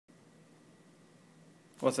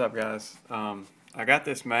What's up, guys? I got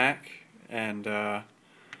this Mac, and I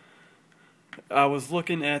was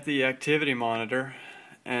looking at the activity monitor,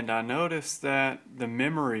 and I noticed that the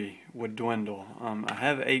memory would dwindle. I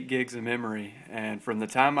have 8 gigs of memory, and from the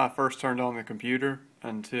time I first turned on the computer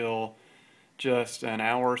until just an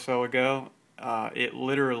hour or so ago, it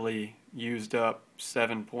literally used up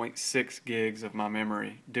 7.6 gigs of my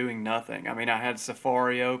memory doing nothing. I mean, I had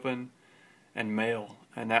Safari open and Mail,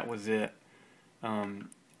 and that was it.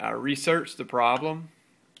 I researched the problem,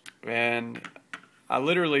 and I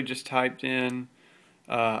literally just typed in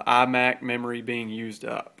iMac memory being used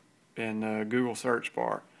up in the Google search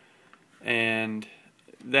bar, and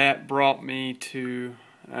that brought me to,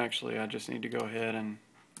 actually I just need to go ahead and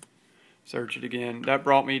search it again. That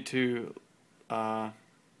brought me to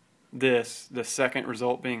the second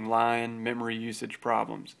result being Lion memory usage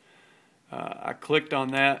problems. I clicked on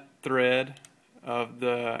that thread of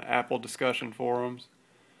the Apple discussion forums,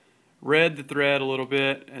 read the thread a little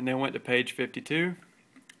bit, and then went to page 52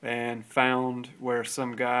 and found where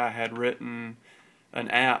some guy had written an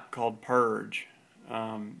app called Purge,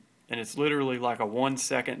 and it's literally like a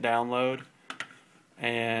 1-second download,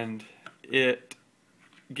 and it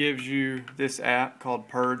gives you this app called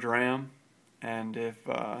Purge RAM, and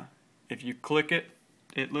if you click it,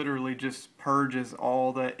 it literally just purges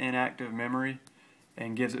all the inactive memory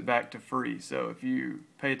and gives it back to free. So if you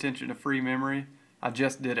pay attention to free memory, I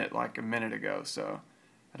just did it like a minute ago, so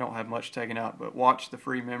I don't have much taken out, but watch the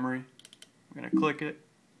free memory. I'm going to click it,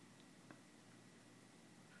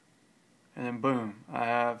 and then boom, I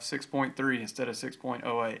have 6.3 instead of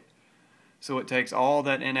 6.08. So it takes all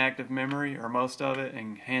that inactive memory, or most of it,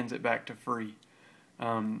 and hands it back to free.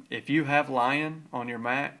 If you have Lion on your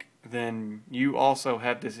Mac, then you also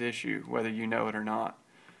have this issue, whether you know it or not.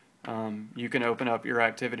 You can open up your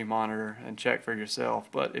activity monitor and check for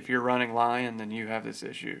yourself, but if you're running Lion, then you have this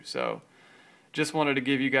issue. So just wanted to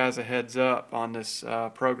give you guys a heads up on this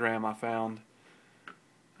program I found.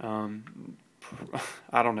 I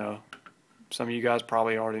don't know, some of you guys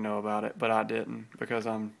probably already know about it, but I didn't because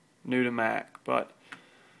I'm new to Mac. But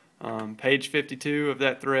page 52 of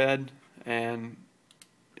that thread, and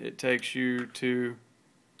it takes you to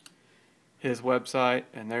his website,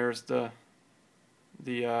 and there's the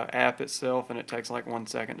app itself, and it takes like 1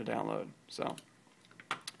 second to download. So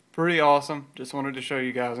pretty awesome. Just wanted to show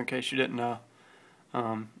you guys in case you didn't know.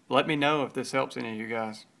 Let me know if this helps any of you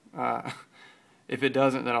guys. If it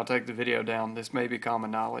doesn't, then I'll take the video down. This may be common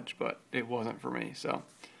knowledge, but it wasn't for me. So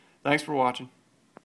thanks for watching.